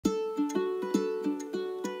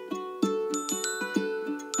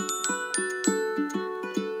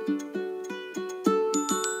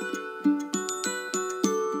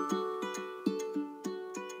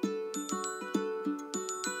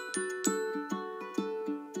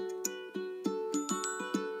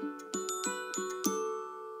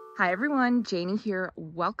Hi everyone, Janie here.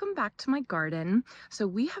 Welcome back to my garden. So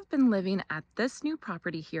we have been living at this new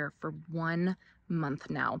property here for 1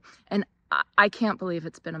 month now, and I can't believe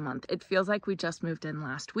it's been a month. It feels like we just moved in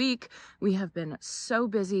last week. We have been so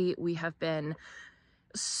busy. We have been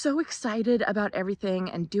so excited about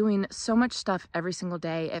everything and doing so much stuff every single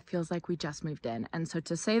day. It feels like we just moved in. And so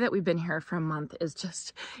to say that we've been here for a month is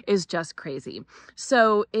just crazy.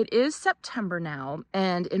 So it is September now,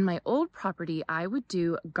 and in my old property, I would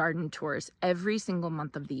do garden tours every single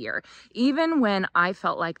month of the year. Even when I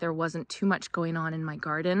felt like there wasn't too much going on in my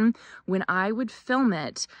garden, when I would film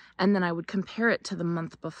it and then I would compare it to the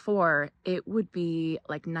month before, it would be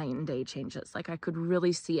like night and day changes. Like I could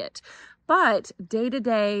really see it. But day to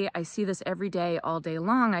day, I see this every day, all day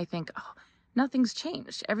long. I think, oh, nothing's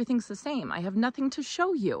changed. Everything's the same. I have nothing to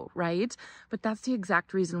show you, right? But that's the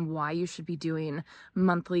exact reason why you should be doing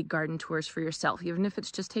monthly garden tours for yourself, even if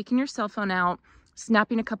it's just taking your cell phone out,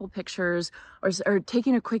 snapping a couple pictures, or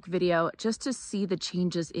taking a quick video just to see the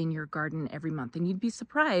changes in your garden every month. And you'd be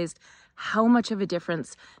surprised how much of a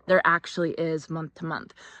difference there actually is month to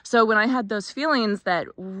month. So when I had those feelings that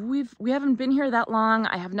we haven't been here that long,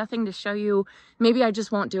 I have nothing to show you, maybe I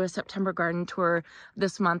just won't do a September garden tour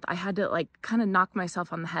this month, I had to like kind of knock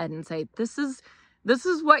myself on the head and say, this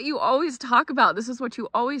is what you always talk about. This is what you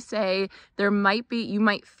always say. You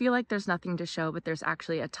might feel like there's nothing to show, but there's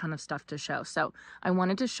actually a ton of stuff to show. So I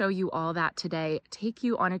wanted to show you all that today, take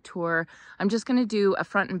you on a tour. I'm just going to do a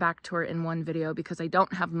front and back tour in one video because I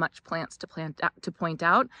don't have much plants to point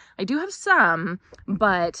out. I do have some,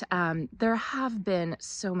 but there have been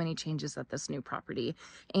so many changes at this new property,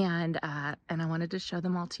 and I wanted to show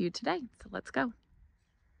them all to you today. So let's go.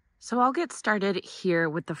 So I'll get started here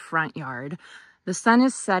with the front yard. The sun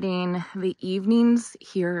is setting. The evenings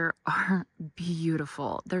here are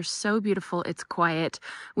beautiful. They're so beautiful. It's quiet.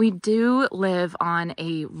 We do live on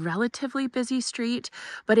a relatively busy street,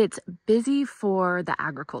 but it's busy for the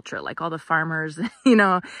agriculture, like all the farmers,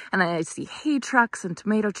 and I see hay trucks and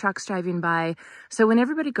tomato trucks driving by. So when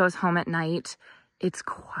everybody goes home at night, it's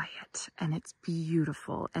quiet and it's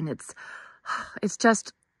beautiful, and it's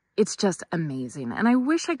just amazing. And I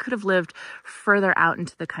wish I could have lived further out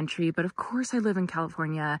into the country, but of course I live in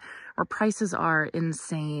California where prices are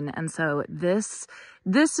insane. And so this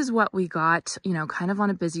is what we got, kind of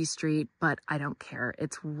on a busy street, but I don't care.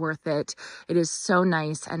 It's worth it. It is so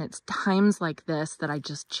nice. And it's times like this that I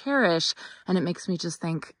just cherish. And it makes me just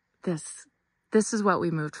think this is what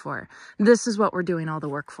we moved for. This is what we're doing all the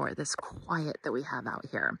work for, this quiet that we have out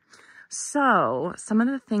here. So some of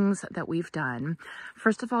the things that we've done,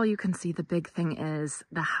 first of all, you can see the big thing is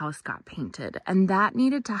the house got painted, and that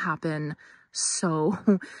needed to happen so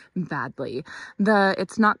badly.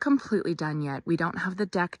 It's not completely done yet. We don't have the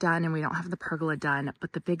deck done and we don't have the pergola done,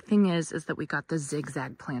 but the big thing is that we got the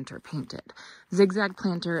zigzag planter painted. Zigzag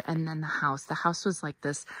planter, and then the house. The house was like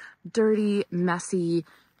this dirty, messy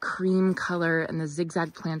cream color, and the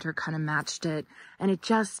zigzag planter kind of matched it, and it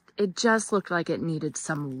just looked like it needed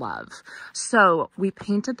some love. So we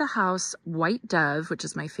painted the house white dove, which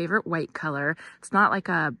is my favorite white color. It's not like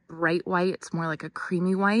a bright white, it's more like a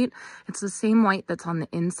creamy white. It's the same white that's on the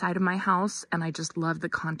inside of my house, and I just love the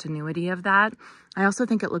continuity of that. I also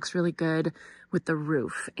think it looks really good with the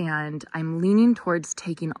roof, and I'm leaning towards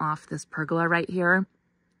taking off this pergola right here,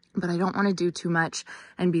 but I don't want to do too much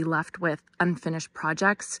and be left with unfinished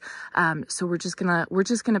projects. So we're just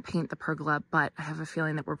gonna paint the pergola, but I have a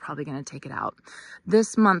feeling that we're probably gonna take it out.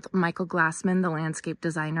 This month, Michael Glassman, the landscape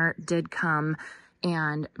designer, did come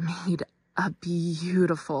and made a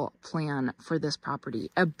beautiful plan for this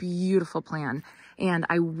property, a beautiful plan. And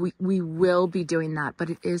we will be doing that, but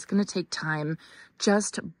it is going to take time,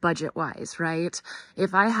 just budget wise, right?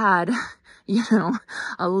 If I had,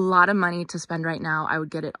 a lot of money to spend right now, I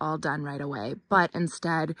would get it all done right away. But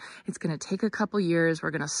instead, it's going to take a couple years.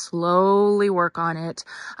 We're going to slowly work on it.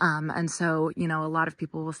 And so, a lot of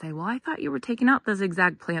people will say, well, I thought you were taking out the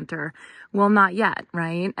zigzag planter. Well, not yet,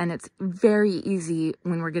 right? And it's very easy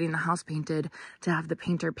when we're getting the house painted to have the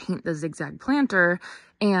painter paint the zigzag planter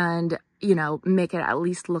and make it at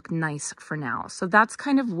least look nice for now. So that's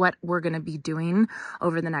kind of what we're going to be doing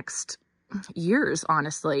over the next years,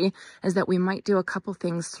 honestly, is that we might do a couple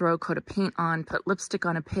things, throw a coat of paint on, put lipstick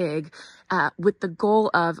on a pig, with the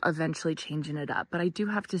goal of eventually changing it up. But I do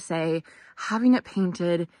have to say, having it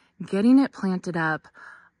painted, getting it planted up,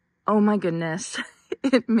 oh my goodness,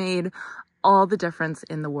 it made all the difference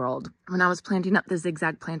in the world. When I was planting up the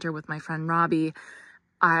zigzag planter with my friend Robbie,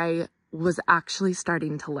 I was actually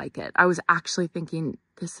starting to like it. I was actually thinking,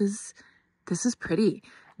 this is pretty.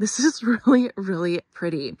 This is really, really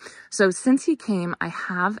pretty. So since he came, I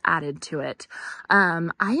have added to it. I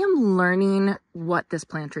am learning what this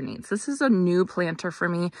planter needs. This is a new planter for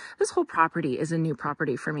me. This whole property is a new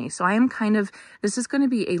property for me. So I am this is going to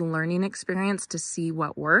be a learning experience to see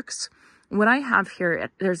what works. What I have here,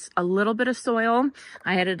 there's a little bit of soil.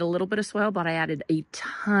 I added a little bit of soil, but I added a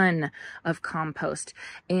ton of compost.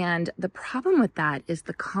 And the problem with that is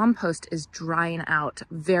the compost is drying out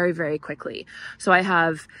very, very quickly. So I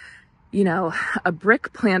have, you know, a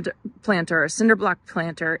brick planter, a cinder block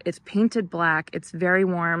planter. It's painted black. It's very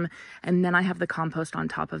warm. And then I have the compost on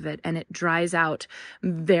top of it, and it dries out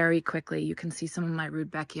very quickly. You can see some of my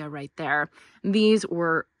Rudbeckia right there. These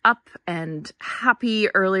were up and happy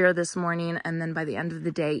earlier this morning, and then by the end of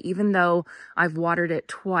the day, even though I've watered it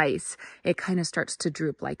twice, it kind of starts to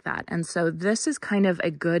droop like that. And so this is kind of a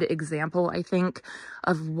good example, I think,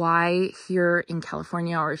 of why here in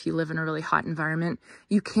California, or if you live in a really hot environment,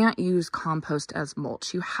 you can't use compost as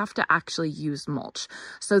mulch. You have to actually use mulch.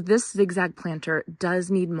 So this zigzag planter does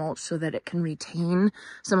need mulch so that it can retain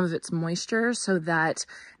some of its moisture, so that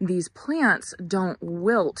these plants don't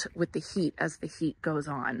wilt with the heat as the heat goes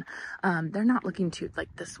on. They're not looking too,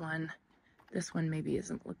 like this one maybe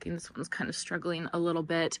isn't looking, this one's kind of struggling a little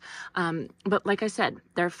bit. But like I said,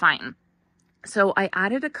 they're fine. So I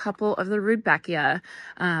added a couple of the Rudbeckia.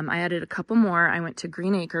 I added a couple more. I went to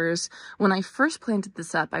Green Acres. When I first planted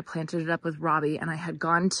this up, I planted it up with Robbie, and I had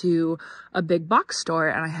gone to a big box store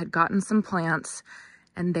and I had gotten some plants,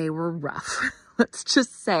 and they were rough. Let's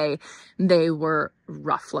just say they were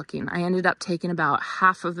rough looking. I ended up taking about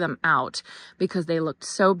half of them out because they looked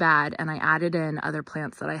so bad, and I added in other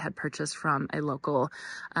plants that I had purchased from a local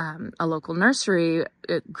nursery.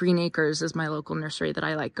 Green Acres is my local nursery that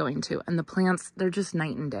I like going to, and the plants, they're just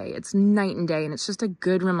night and day. It's night and day, and it's just a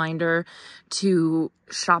good reminder to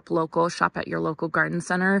shop local, shop at your local garden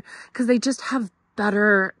center, because they just have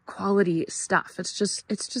better quality stuff. It's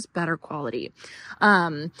just better quality.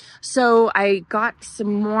 So I got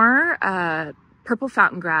some more purple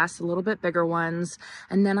fountain grass, a little bit bigger ones,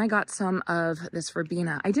 and then I got some of this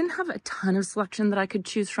verbena. I didn't have a ton of selection that I could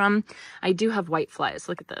choose from. I do have white flies.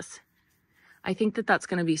 Look at this. I think that that's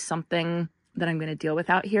going to be something that I'm going to deal with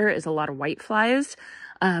out here, is a lot of white flies.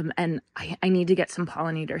 And I need to get some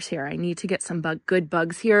pollinators here. I need to get some good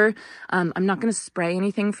bugs here. I'm not going to spray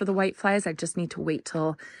anything for the white flies. I just need to wait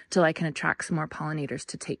till I can attract some more pollinators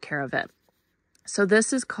to take care of it. So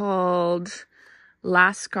this is called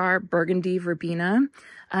Lascar Burgundy Verbena.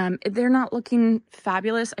 They're not looking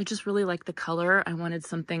fabulous. I just really like the color. I wanted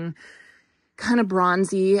something kind of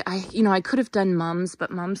bronzy. I could have done mums,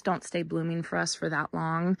 but mums don't stay blooming for us for that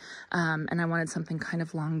long. And I wanted something kind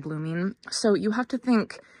of long blooming. So you have to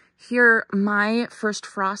think here, my first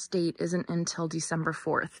frost date isn't until December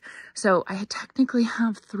 4th. So I technically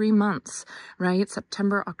have 3 months, right?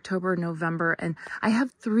 September, October, November, and I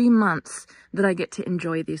have 3 months that I get to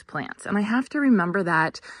enjoy these plants. And I have to remember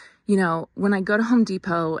that, when I go to Home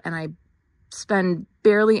Depot and I spend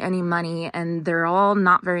barely any money and they're all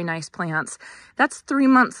not very nice plants, that's 3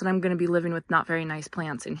 months that I'm going to be living with not very nice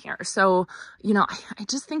plants in here. So, I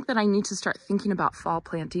just think that I need to start thinking about fall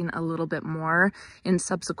planting a little bit more in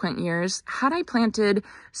subsequent years. Had I planted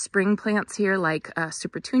spring plants here, like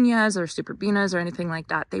supertunias or superbenas or anything like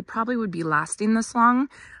that, they probably would be lasting this long.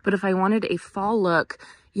 But if I wanted a fall look,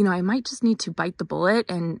 I might just need to bite the bullet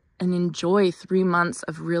and enjoy 3 months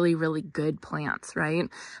of really, really good plants, right?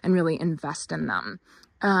 And really invest in them.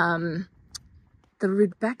 The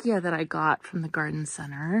Rudbeckia that I got from the garden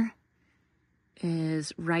center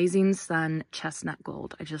is Rising Sun Chestnut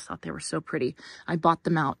Gold. I just thought they were so pretty. I bought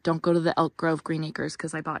them out. Don't go to the Elk Grove Green Acres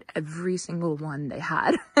because I bought every single one they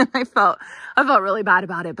had. And I felt really bad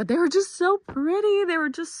about it, but they were just so pretty. They were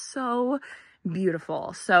just so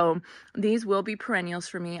beautiful. So these will be perennials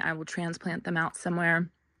for me. I will transplant them out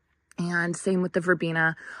somewhere. And same with the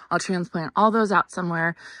verbena. I'll transplant all those out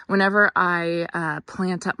somewhere whenever I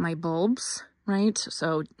plant up my bulbs, right?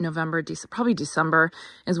 So November, probably December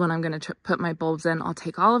is when I'm going to put my bulbs in. I'll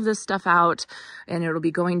take all of this stuff out and it'll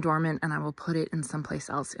be going dormant, and I will put it in someplace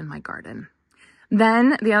else in my garden.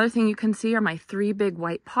 Then the other thing you can see are my 3 big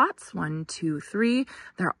white pots. 1, 2, 3.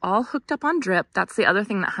 They're all hooked up on drip. That's the other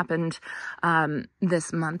thing that happened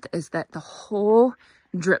this month, is that the whole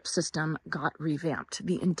drip system got revamped,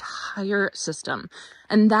 the entire system.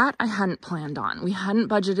 And that I hadn't planned on. We hadn't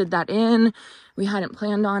budgeted that in. We hadn't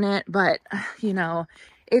planned on it, but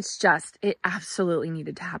it absolutely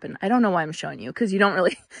needed to happen. I don't know why I'm showing you, because you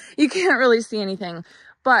can't really see anything,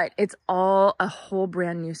 but it's all a whole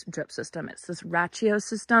brand new drip system. It's this Ratio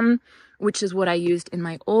system, which is what I used in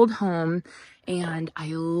my old home, and I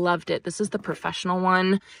loved it. This is the professional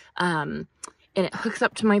one. And it hooks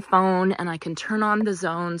up to my phone, and I can turn on the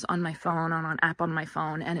zones on my phone, on an app on my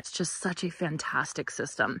phone, and it's just such a fantastic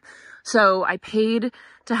system. So I paid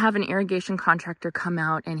to have an irrigation contractor come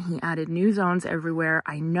out, and he added new zones everywhere.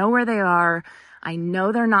 I know where they are. I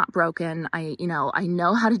know they're not broken. I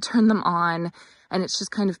know how to turn them on, and it's just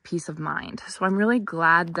kind of peace of mind. So I'm really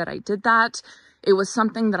glad that I did that. It was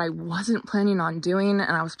something that I wasn't planning on doing,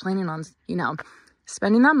 and I was planning on,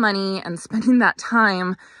 spending that money and spending that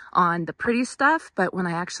time on the pretty stuff. But when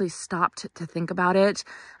I actually stopped to think about it,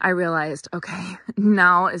 I realized, okay,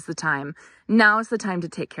 now is the time. Now is the time to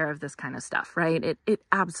take care of this kind of stuff, right? It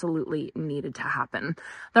absolutely needed to happen.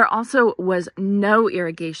 There also was no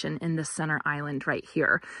irrigation in the center island right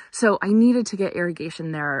here. So I needed to get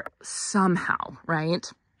irrigation there somehow, right?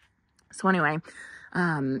 So anyway,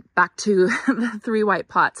 back to the 3 white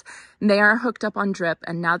pots. They are hooked up on drip,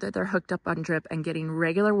 and now that they're hooked up on drip and getting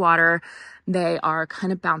regular water, they are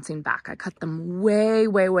kind of bouncing back. I cut them way,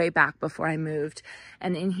 way, way back before I moved.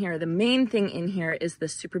 And in here, the main thing in here is the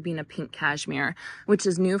Superbina Pink Cashmere, which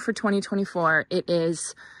is new for 2024. It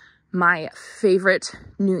is my favorite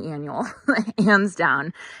new annual, hands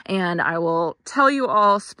down. And I will tell you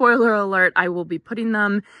all, spoiler alert, I will be putting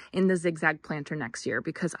them in the zigzag planter next year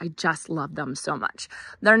because I just love them so much.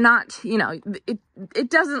 They're not, it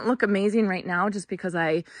doesn't look amazing right now just because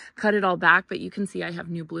I cut it all back, but you can see I have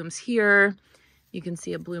new blooms here. You can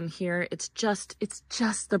see a bloom here. It's just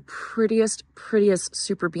the prettiest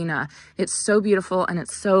Superbina. It's so beautiful, and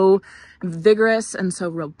it's so vigorous and so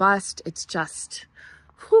robust. It's just,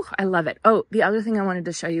 whew, I love it. Oh, the other thing I wanted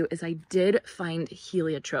to show you is I did find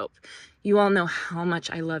heliotrope. You all know how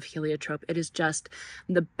much I love heliotrope. It is just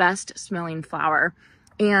the best smelling flower.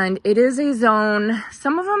 And it is a zone,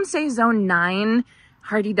 some of them say zone 9,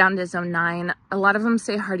 hardy down to zone 9. A lot of them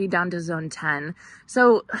say hardy down to zone 10.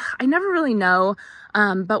 So I never really know.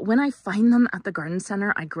 But when I find them at the garden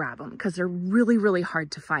center, I grab them because they're really, really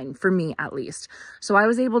hard to find, for me at least. So I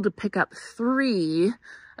was able to pick up 3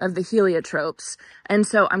 of the heliotropes. And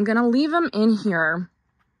so I'm going to leave them in here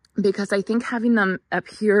because I think having them up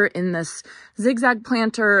here in this zigzag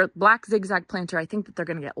planter, black zigzag planter, I think that they're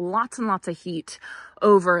going to get lots and lots of heat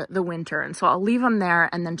over the winter. And so I'll leave them there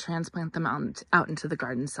and then transplant them out into the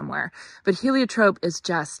garden somewhere. But heliotrope is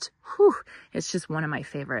just, whew, it's just one of my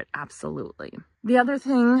favorite, absolutely. The other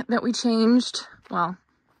thing that we changed, well,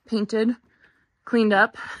 painted, cleaned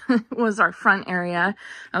up, was our front area.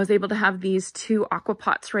 I was able to have these 2 aqua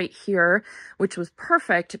pots right here, which was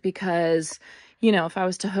perfect because, if I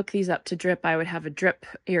was to hook these up to drip, I would have a drip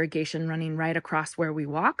irrigation running right across where we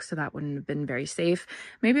walk. So that wouldn't have been very safe.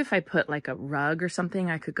 Maybe if I put like a rug or something,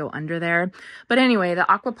 I could go under there. But anyway,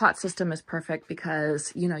 the aqua pot system is perfect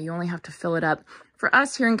because, you only have to fill it up. For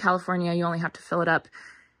us here in California, you only have to fill it up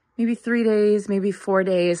maybe 3 days, maybe 4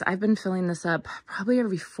 days. I've been filling this up probably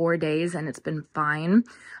every 4 days, and it's been fine.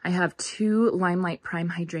 I have 2 Limelight Prime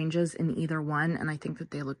hydrangeas in either one, and I think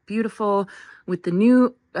that they look beautiful with the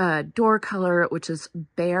new door color, which is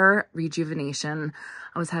Bare Rejuvenation.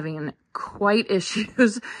 I was having quite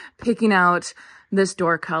issues picking out this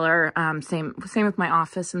door color. Same with my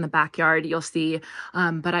office in the backyard, you'll see.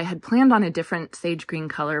 But I had planned on a different sage green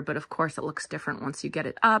color, but of course it looks different once you get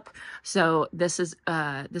it up. So this is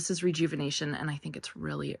Rejuvenation, and I think it's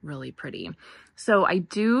really, really pretty. So I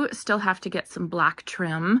do still have to get some black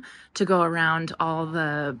trim to go around all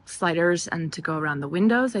the sliders and to go around the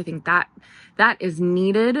windows. I think that is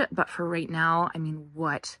needed, but for right now, I mean,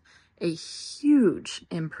 what a huge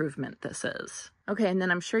improvement this is. Okay, and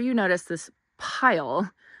then I'm sure you noticed this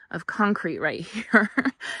pile of concrete right here.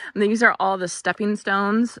 And these are all the stepping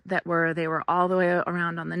stones they were all the way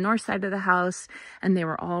around on the north side of the house, and they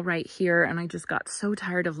were all right here, and I just got so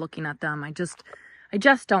tired of looking at them. I just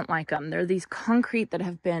don't like them. They're these concrete that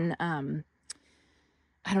have been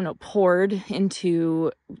I don't know, poured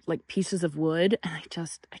into like pieces of wood, and I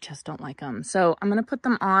just don't like them. So I'm going to put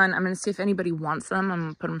them on. I'm going to see if anybody wants them. I'm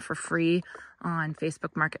going to put them for free on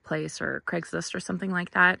Facebook Marketplace or Craigslist or something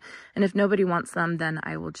like that. And if nobody wants them, then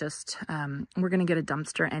I will just, we're going to get a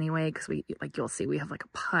dumpster anyway, because you'll see, we have like a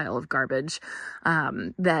pile of garbage,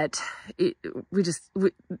 it's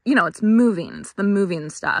moving, it's the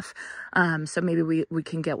moving stuff. So maybe we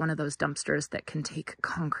can get one of those dumpsters that can take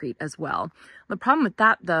concrete as well. The problem with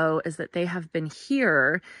that though, is that they have been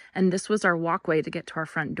here, and this was our walkway to get to our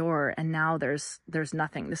front door. And now there's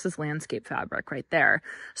nothing. This is landscape fabric right there.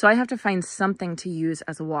 So I have to find something to use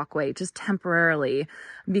as a walkway just temporarily,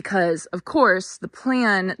 because of course the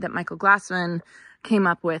plan that Michael Glassman came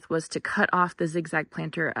up with was to cut off the zigzag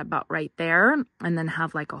planter about right there and then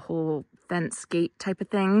have like a whole fence gate type of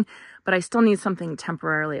thing. But I still need something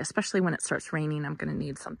temporarily, especially when it starts raining. I'm going to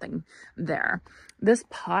need something there. This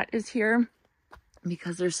pot is here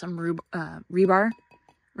because there's some rebar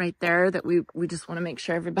right there that we just want to make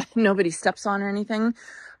sure nobody steps on or anything.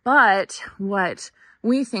 But what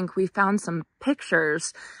we think, we found some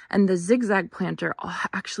pictures, and the zigzag planter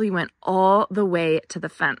actually went all the way to the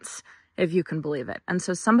fence, if you can believe it. And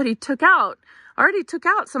so somebody already took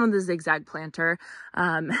out some of the zigzag planter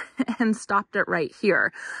and stopped it right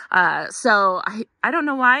here. So I don't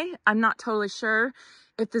know why. I'm not totally sure.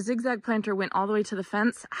 If the zigzag planter went all the way to the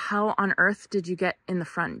fence, how on earth did you get in the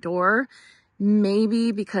front door?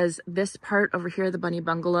 Maybe because this part over here, the bunny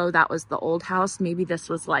bungalow, that was the old house. Maybe this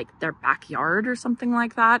was like their backyard or something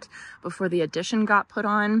like that before the addition got put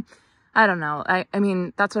on. I don't know. I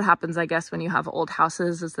mean, that's what happens, I guess, when you have old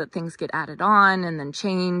houses, is that things get added on and then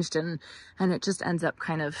changed, and it just ends up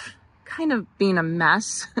kind of being a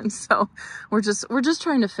mess. And so we're just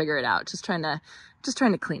trying to figure it out, just trying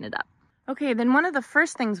to clean it up. Okay, then one of the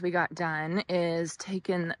first things we got done is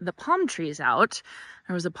taking the palm trees out.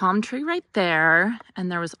 There was a palm tree right there,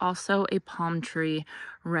 and there was also a palm tree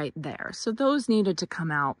right there. So those needed to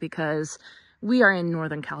come out because we are in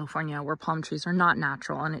Northern California where palm trees are not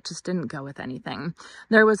natural, and it just didn't go with anything.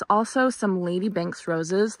 There was also some Lady Banks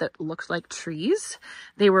roses that looked like trees.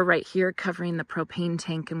 They were right here covering the propane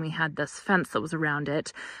tank, and we had this fence that was around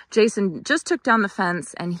it. Jason just took down the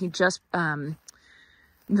fence, and he just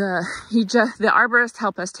the arborist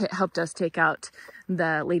helped us take out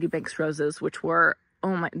the Lady Banks roses, which were,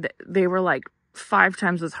 they were like 5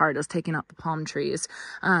 times as hard as taking out the palm trees.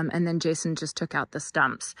 And then Jason just took out the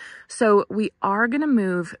stumps. So we are going to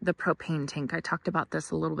move the propane tank. I talked about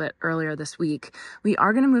this a little bit earlier this week. We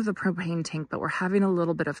are going to move the propane tank, but we're having a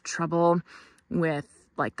little bit of trouble with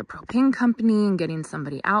like the propane company and getting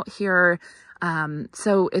somebody out here.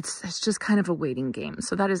 So it's just kind of a waiting game.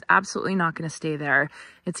 So that is absolutely not going to stay there.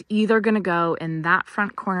 It's either going to go in that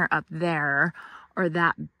front corner up there or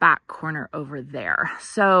that back corner over there.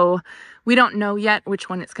 So we don't know yet which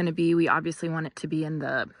one it's going to be. We obviously want it to be in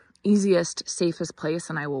the easiest, safest place,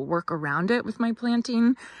 and I will work around it with my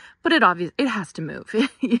planting, but it has to move.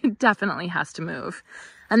 It definitely has to move.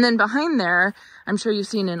 And then behind there, I'm sure you've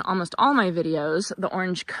seen in almost all my videos, the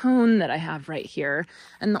orange cone that I have right here.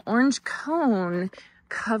 And the orange cone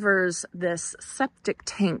covers this septic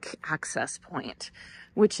tank access point,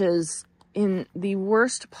 which is in the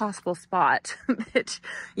worst possible spot that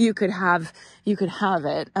you could have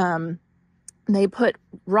it. They put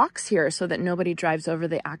rocks here so that nobody drives over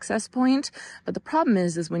the access point. But the problem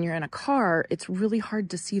is when you're in a car, it's really hard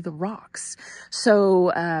to see the rocks.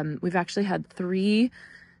 So we've actually had 3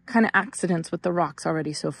 kind of accidents with the rocks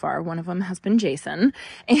already so far. One of them has been Jason.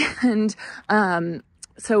 And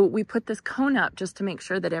so we put this cone up just to make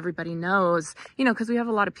sure that everybody knows, because we have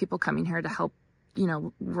a lot of people coming here to help,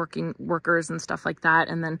 workers and stuff like that.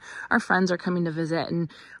 And then our friends are coming to visit,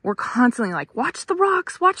 and we're constantly like, watch the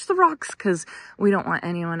rocks, because we don't want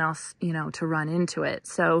anyone else, to run into it.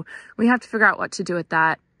 So we have to figure out what to do with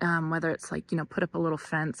that. Whether it's like, put up a little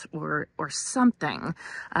fence or something,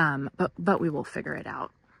 but we will figure it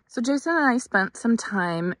out. So Jason and I spent some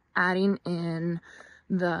time adding in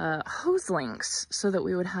the hose links so that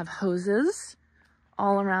we would have hoses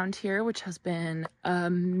all around here, which has been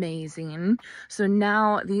amazing. So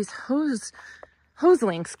now these hose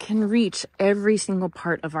links can reach every single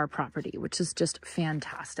part of our property, which is just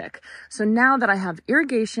fantastic. So now that I have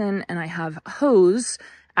irrigation and I have hose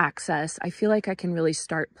access, I feel like I can really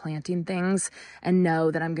start planting things and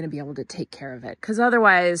know that I'm going to be able to take care of it. Because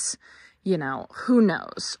otherwise, who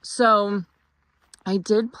knows? So I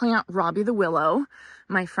did plant Robbie the Willow.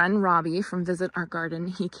 My friend Robbie from Visit Our Garden,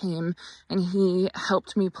 he came and he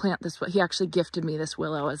helped me plant this. He actually gifted me this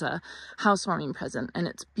willow as a housewarming present, and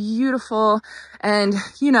it's beautiful. And,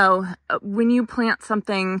 when you plant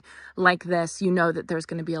something like this, that there's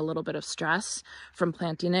going to be a little bit of stress from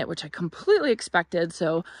planting it, which I completely expected.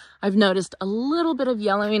 So I've noticed a little bit of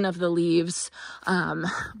yellowing of the leaves,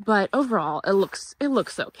 but overall it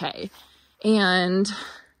looks okay. And so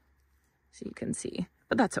you can see,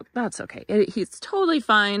 but that's okay. He's totally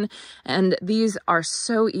fine. And these are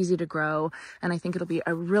so easy to grow. And I think it'll be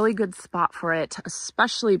a really good spot for it,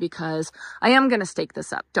 especially because I am going to stake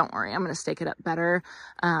this up. Don't worry. I'm going to stake it up better.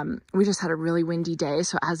 We just had a really windy day.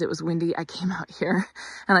 So as it was windy, I came out here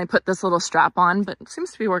and I put this little strap on, but it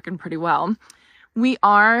seems to be working pretty well. We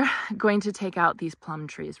are going to take out these plum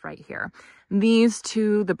trees right here. These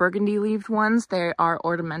two, the burgundy leaved ones, they are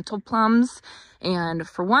ornamental plums. And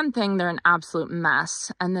for one thing, they're an absolute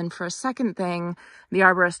mess. And then for a second thing, the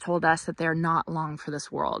arborist told us that they're not long for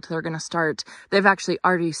this world. They're going to start, they've actually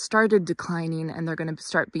already started declining, and they're going to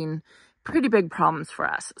start being pretty big problems for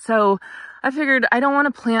us. So I figured I don't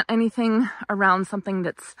want to plant anything around something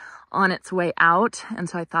that's on its way out. And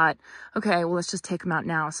so I thought, okay, well, let's just take them out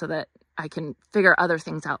now so that I can figure other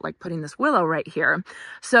things out, like putting this willow right here.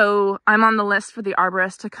 So I'm on the list for the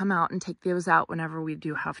arborist to come out and take those out whenever we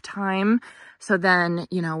do have time. So then,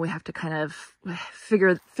 you know, we have to kind of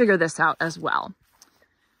figure this out as well.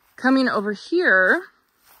 Coming over here,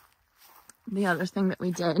 the other thing that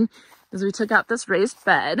we did is we took out this raised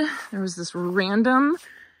bed. There was this random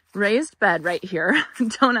raised bed right here.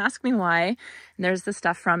 Don't ask me why. And there's the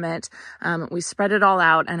stuff from it. We spread it all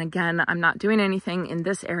out. And again, I'm not doing anything in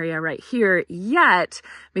this area right here yet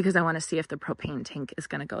because I want to see if the propane tank is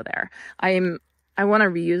going to go there. I want to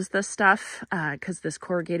reuse this stuff because this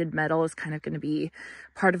corrugated metal is kind of going to be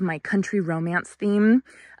part of my country romance theme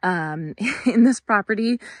in this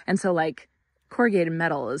property. And so like corrugated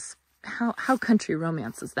metal is how country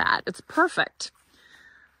romance is that? It's perfect.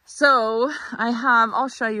 So I'll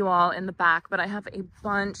show you all in the back, but I have a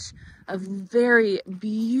bunch of very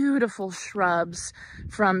beautiful shrubs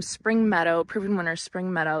from Spring Meadow, Proven Winner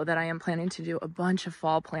Spring Meadow, that I am planning to do a bunch of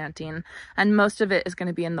fall planting. And most of it is going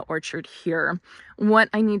to be in the orchard here. What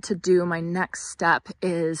I need to do, my next step,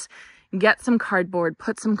 is get some cardboard,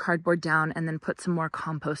 put some cardboard down, and then put some more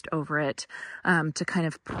compost over it to kind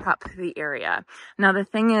of prep the area. Now the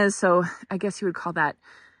thing is, so I guess you would call that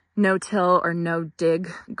no-till or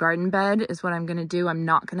no-dig garden bed is what I'm going to do. I'm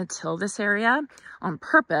not going to till this area on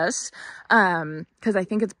purpose because I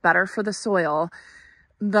think it's better for the soil.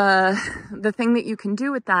 The thing that you can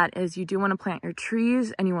do with that is you do want to plant your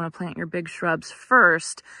trees and you want to plant your big shrubs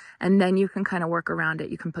first, and then you can kind of work around it.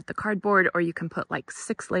 You can put the cardboard, or you can put like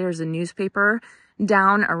 6 layers of newspaper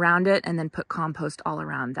down around it and then put compost all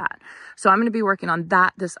around that. So I'm going to be working on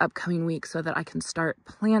that this upcoming week so that I can start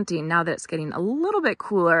planting. Now that it's getting a little bit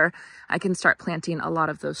cooler, I can start planting a lot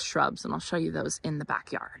of those shrubs, and I'll show you those in the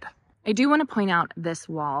backyard. I do want to point out this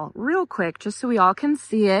wall real quick, just so we all can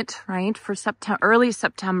see it, right, for early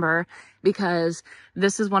September, because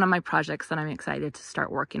this is one of my projects that I'm excited to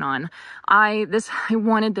start working on. I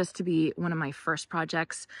wanted this to be one of my first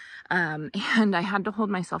projects, and I had to hold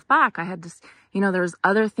myself back. I had this, you know, there was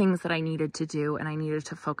other things that I needed to do and I needed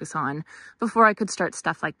to focus on before I could start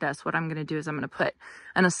stuff like this. What I'm going to do is I'm going to put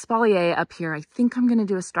an espalier up here. I think I'm going to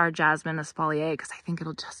do a star jasmine espalier because I think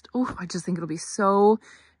it'll just, I just think it'll be so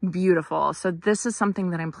beautiful. So this is something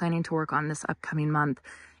that I'm planning to work on this upcoming month,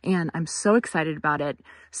 and I'm so excited about it.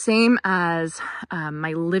 Same as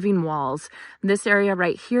my living walls. This area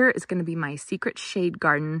right here is going to be my secret shade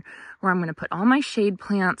garden, where I'm going to put all my shade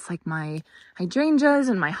plants like my hydrangeas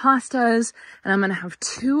and my hostas, and I'm going to have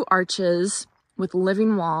 2 arches with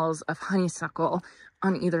living walls of honeysuckle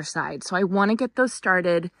on either side. So I want to get those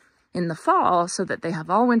started in the fall so that they have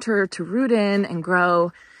all winter to root in and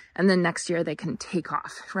grow, and then next year they can take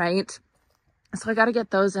off, right? So I got to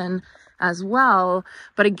get those in as well.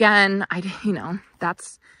 But again,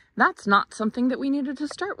 that's not something that we needed to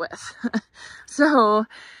start with. So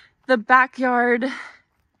the backyard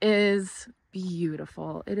is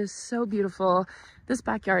beautiful. It is so beautiful. This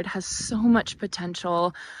backyard has so much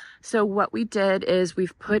potential. So what we did is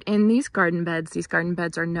we've put in these garden beds. These garden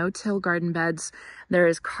beds are no-till garden beds. There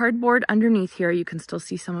is cardboard underneath here. You can still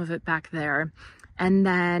see some of it back there. And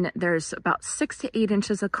then there's about 6 to 8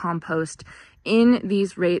 inches of compost in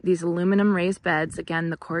these aluminum raised beds.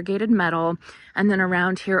 Again, the corrugated metal. And then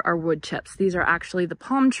around here are wood chips. These are actually the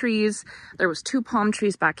palm trees. There was 2 palm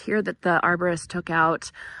trees back here that the arborist took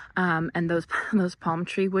out. And those palm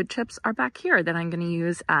tree wood chips are back here that I'm going to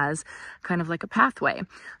use as kind of like a pathway.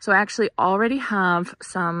 So I actually already have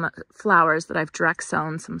some flowers that I've direct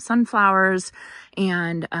sown, some sunflowers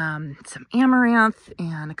and some amaranth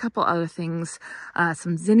and a couple other things,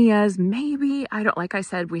 some zinnias, maybe. Like I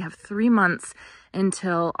said, we have 3 months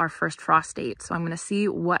until our first frost date. So I'm going to see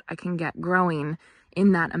what I can get growing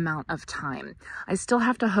in that amount of time. I still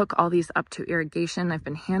have to hook all these up to irrigation. I've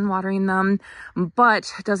been hand watering them,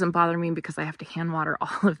 but it doesn't bother me because I have to hand water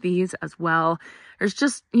all of these as well. There's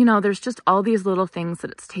just all these little things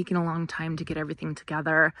that it's taking a long time to get everything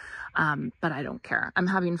together. But I don't care. I'm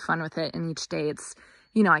having fun with it. And each day it's,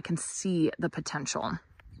 I can see the potential.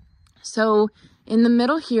 So in the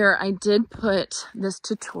middle here, I did put this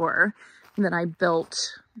tutor that I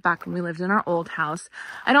built back when we lived in our old house.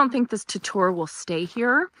 I don't think this tutor will stay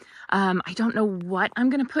here. I don't know what I'm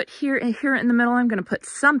going to put here in the middle. I'm going to put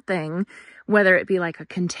something, whether it be like a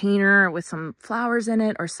container with some flowers in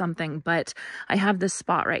it or something, but I have this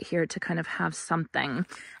spot right here to kind of have something.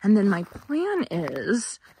 And then my plan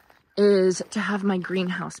is to have my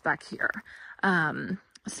greenhouse back here.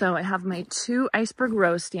 So I have my 2 iceberg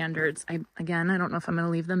rose standards. Again, I don't know if I'm going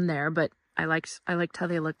to leave them there, but I liked how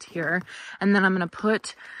they looked here. And then I'm going to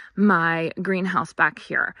put my greenhouse back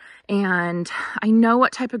here. And I know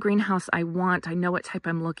what type of greenhouse I want. I know what type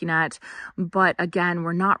I'm looking at. But again,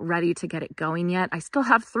 we're not ready to get it going yet. I still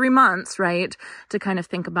have 3 months, right, to kind of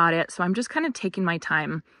think about it. So I'm just kind of taking my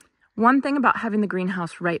time. One thing about having the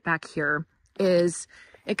greenhouse right back here is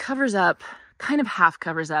it covers up, kind of half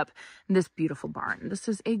covers up this beautiful barn. This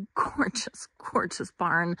is a gorgeous, gorgeous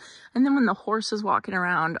barn. And then when the horse is walking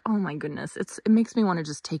around, oh my goodness, it makes me want to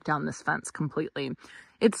just take down this fence completely.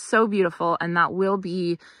 It's so beautiful. And that will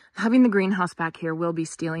be, having the greenhouse back here will be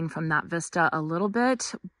stealing from that vista a little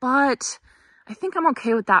bit, but I think I'm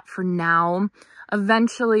okay with that for now.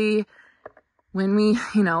 Eventually, when we,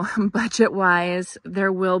 budget wise,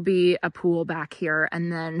 there will be a pool back here, and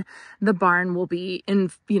then the barn will be in,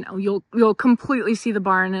 you'll completely see the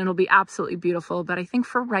barn and it'll be absolutely beautiful. But I think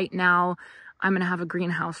for right now, I'm going to have a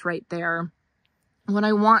greenhouse right there. What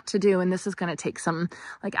I want to do, and this is going to take some,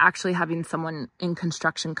 like actually having someone in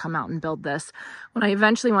construction come out and build this. What I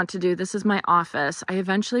eventually want to do, this is my office. I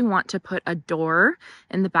eventually want to put a door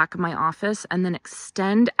in the back of my office and then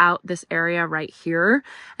extend out this area right here.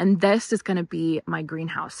 And this is going to be my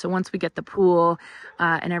greenhouse. So once we get the pool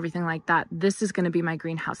and everything like that, this is going to be my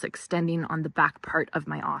greenhouse extending on the back part of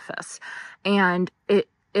my office. And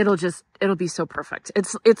it'll be so perfect.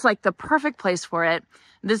 It's like the perfect place for it.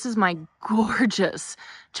 This is my gorgeous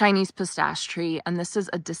Chinese pistache tree, and this is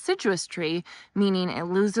a deciduous tree, meaning it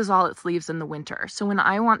loses all its leaves in the winter. So when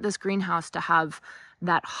I want this greenhouse to have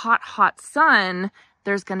that hot, hot sun,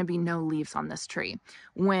 there's going to be no leaves on this tree.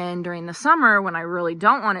 When during the summer, when I really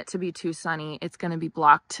don't want it to be too sunny, it's going to be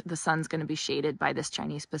blocked. The sun's going to be shaded by this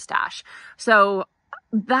Chinese pistache. So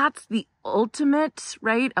that's the ultimate,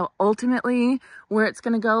 right? Ultimately where it's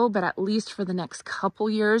going to go, but at least for the next couple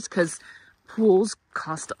years, because pools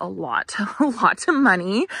cost a lot of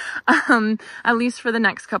money. At least for the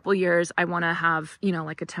next couple years, I want to have,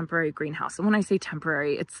 like a temporary greenhouse. And when I say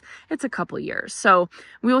temporary, it's a couple years. So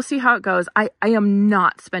we will see how it goes. I am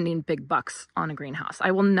not spending big bucks on a greenhouse.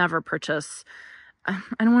 I will never purchase, I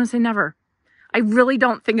don't want to say never. I really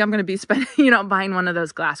don't think I'm going to be spending, buying one of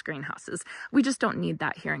those glass greenhouses. We just don't need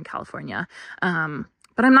that here in California.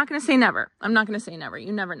 But I'm not going to say never. I'm not going to say never.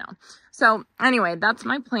 You never know. So anyway, that's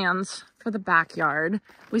my plans for the backyard.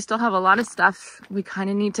 We still have a lot of stuff we kind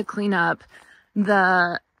of need to clean up.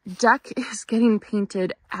 The deck is getting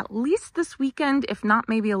painted at least this weekend, if not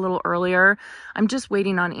maybe a little earlier. I'm just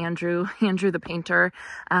waiting on Andrew the painter,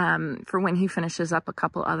 for when he finishes up a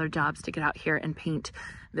couple other jobs to get out here and paint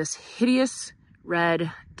this hideous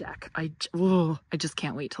red deck. I just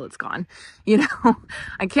can't wait till it's gone.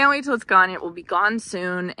 I can't wait till it's gone. It will be gone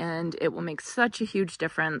soon, and it will make such a huge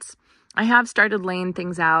difference. I have started laying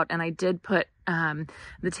things out, and I did put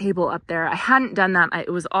the table up there. I hadn't done that. It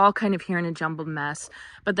was all kind of here in a jumbled mess,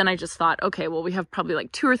 but then I just thought, okay, well, we have probably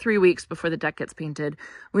like 2 or 3 weeks before the deck gets painted.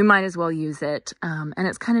 We might as well use it. And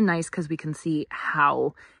it's kind of nice because we can see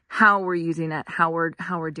how we're using it, how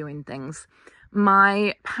we're doing things.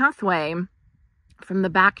 My pathway from the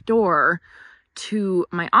back door to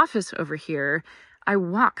my office over here, I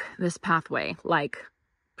walk this pathway like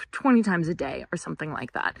 20 times a day or something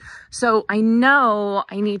like that. So I know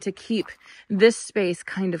I need to keep this space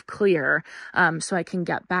kind of clear, so I can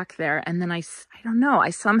get back there. And then I don't know,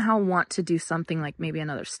 I somehow want to do something like maybe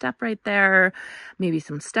another step right there, maybe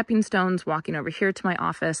some stepping stones walking over here to my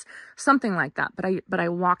office, something like that. But I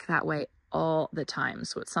walk that way all the time.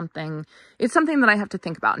 So it's something that I have to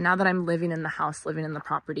think about now that I'm living in the house, living in the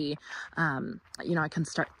property. I can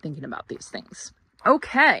start thinking about these things.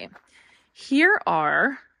 Okay. Here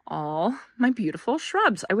are all my beautiful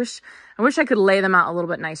shrubs. I wish I could lay them out a little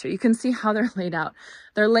bit nicer. You can see how they're laid out.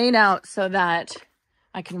 They're laid out so that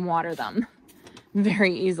I can water them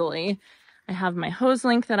very easily. I have my hose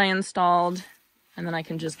link that I installed, and then I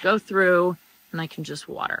can just go through and I can just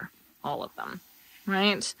water all of them,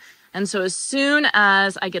 right? And so as soon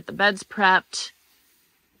as I get the beds prepped,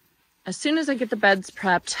 I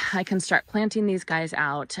can start planting these guys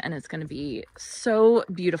out, and it's going to be so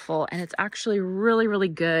beautiful. And it's actually really, really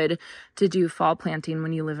good to do fall planting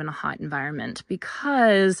when you live in a hot environment,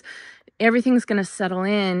 because everything's going to settle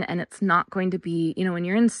in, and it's not going to be, you know, when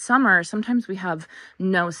you're in summer, sometimes we have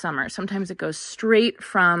no summer. Sometimes it goes straight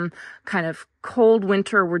from kind of cold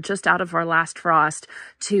winter, we're just out of our last frost,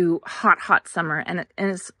 to hot, hot summer. And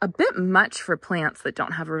it's a bit much for plants that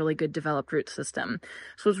don't have a really good developed root system.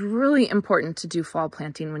 So it's really important to do fall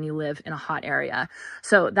planting when you live in a hot area.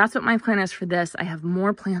 So that's what my plan is for this. I have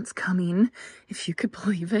more plants coming, if you could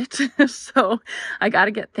believe it. So I got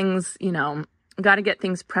to get things, you know, got to get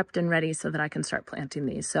things prepped and ready so that I can start planting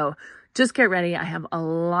these. So just get ready. I have a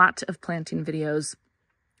lot of planting videos.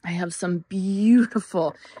 I have some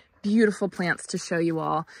beautiful, beautiful plants to show you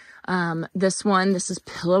all. This is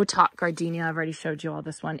pillow top gardenia. I've already showed you all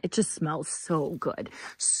this one. It just smells so good,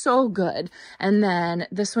 so good. And then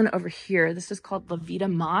this one over here, this is called Blvd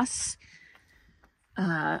Ste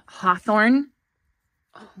J, hawthorn.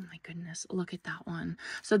 Oh my goodness, look at that one.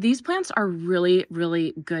 So these plants are really,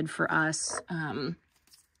 really good for us.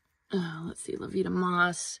 Let's see, Blvd Ste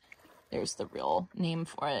J. There's the real name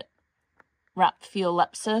for it.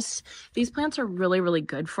 Raphaelepsis. These plants are really, really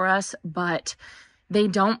good for us, but they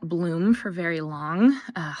don't bloom for very long.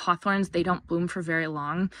 Hawthorns, they don't bloom for very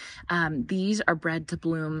long. These are bred to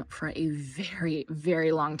bloom for a very,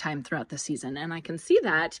 very long time throughout the season. And I can see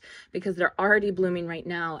that because they're already blooming right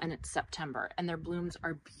now, and it's September, and their blooms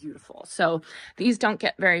are beautiful. So these don't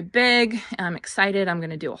get very big. I'm excited. I'm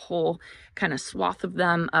going to do a whole kind of swath of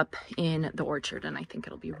them up in the orchard, and I think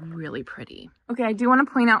it'll be really pretty. Okay, I do want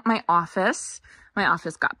to point out my office. My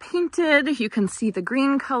office got painted. You can see the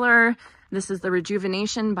green color. This is the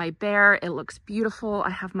Rejuvenation by Bear. It looks beautiful.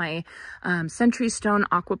 I have my Century Stone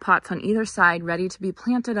aqua pots on either side ready to be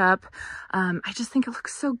planted up. I just think it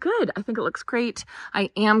looks so good. I think it looks great.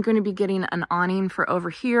 I am going to be getting an awning for over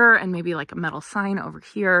here and maybe like a metal sign over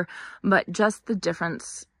here, but just the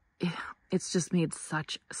difference, it's just made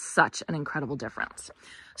such an incredible difference.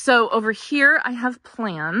 So over here, I have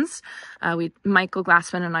plans. Michael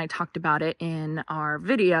Glassman and I talked about it in our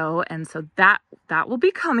video, and so that will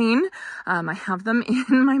be coming. I have them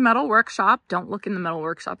in my metal workshop. Don't look in the metal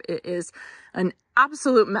workshop. It is an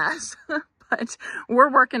absolute mess. But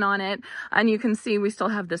we're working on it, and you can see we still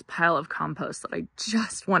have this pile of compost that I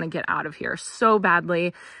just want to get out of here so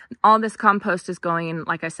badly. All this compost is going,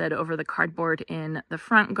 like I said, over the cardboard in the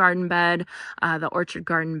front garden bed, the orchard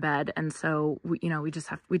garden bed, and so we just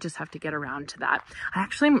have to get around to that. I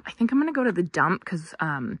think I'm going to go to the dump because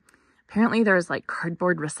apparently there's like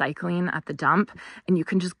cardboard recycling at the dump, and you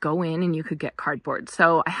can just go in and you could get cardboard.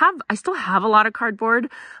 So I still have a lot of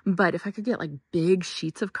cardboard, but if I could get like big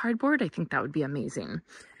sheets of cardboard, I think that would be amazing.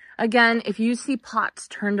 Again, if you see pots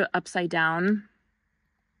turned upside down,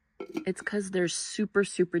 it's because there's super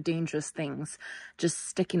dangerous things just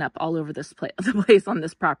sticking up all over the place on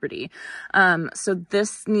this property. So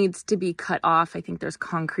this needs to be cut off. I think there's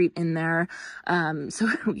concrete in there. So,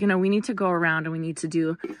 we need to go around and we need to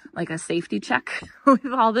do like a safety check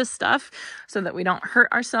with all this stuff so that we don't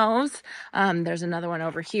hurt ourselves. There's another one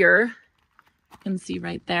over here. You can see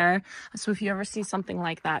right there. So if you ever see something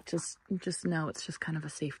like that, just know it's just kind of a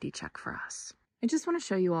safety check for us. I just want to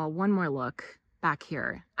show you all one more look back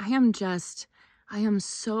here. I am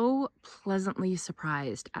so pleasantly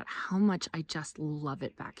surprised at how much I just love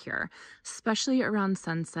it back here, especially around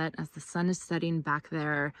sunset as the sun is setting back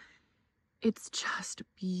there. It's just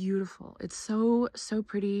beautiful. It's so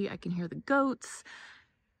pretty. I can hear the goats.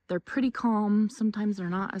 They're pretty calm. Sometimes they're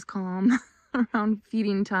not as calm around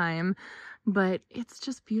feeding time, but it's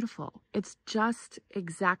just beautiful. It's just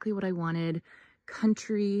exactly what I wanted.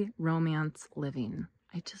 Country romance living.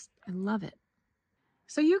 I love it.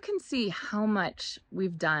 So you can see how much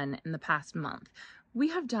we've done in the past month. We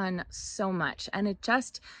have done so much, and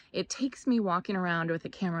it takes me walking around with a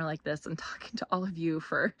camera like this and talking to all of you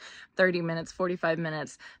for 30 minutes, 45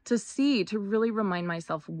 minutes to really remind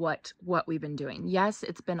myself what we've been doing. Yes,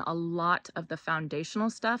 it's been a lot of the foundational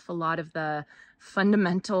stuff, a lot of the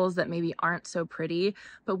fundamentals that maybe aren't so pretty,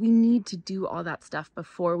 but we need to do all that stuff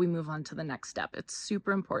before we move on to the next step. It's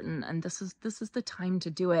super important, and this is the time to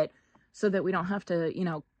do it so that we don't have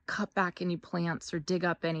to, cut back any plants or dig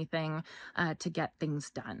up anything to get things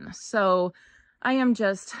done. So I am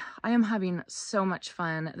having so much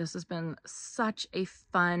fun. This has been such a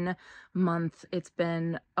fun month. It's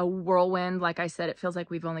been a whirlwind. Like I said, it feels like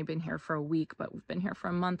we've only been here for a week, but we've been here for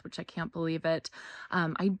a month, which I can't believe it.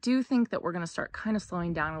 I do think that we're going to start kind of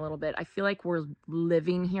slowing down a little bit. I feel like we're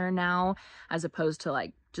living here now as opposed to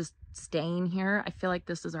like just staying here. I feel like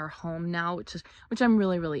this is our home now, which I'm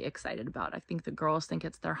really, really excited about. I think the girls think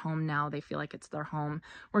it's their home now. They feel like it's their home.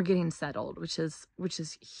 We're getting settled, which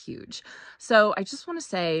is huge. So I just want to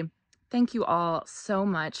say Thank you all so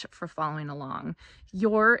much for following along.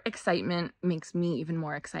 Your excitement makes me even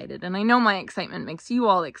more excited, and I know my excitement makes you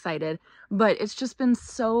all excited, but it's just been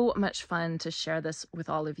so much fun to share this with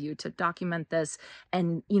all of you, to document this.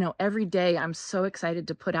 And you know, every day I'm so excited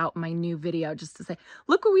to put out my new video just to say,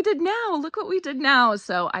 look what we did now, look what we did now.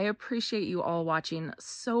 So I appreciate you all watching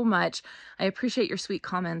so much. I appreciate your sweet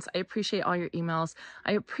comments. I appreciate all your emails.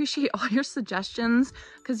 I appreciate all your suggestions,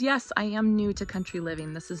 because yes, I am new to country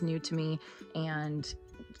living. This is new to me, and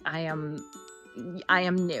I am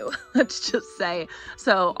new, let's just say.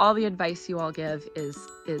 So all the advice you all give is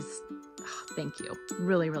thank you.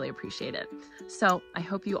 Really, really appreciate it. So I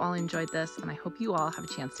hope you all enjoyed this, and I hope you all have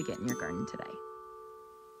a chance to get in your garden today.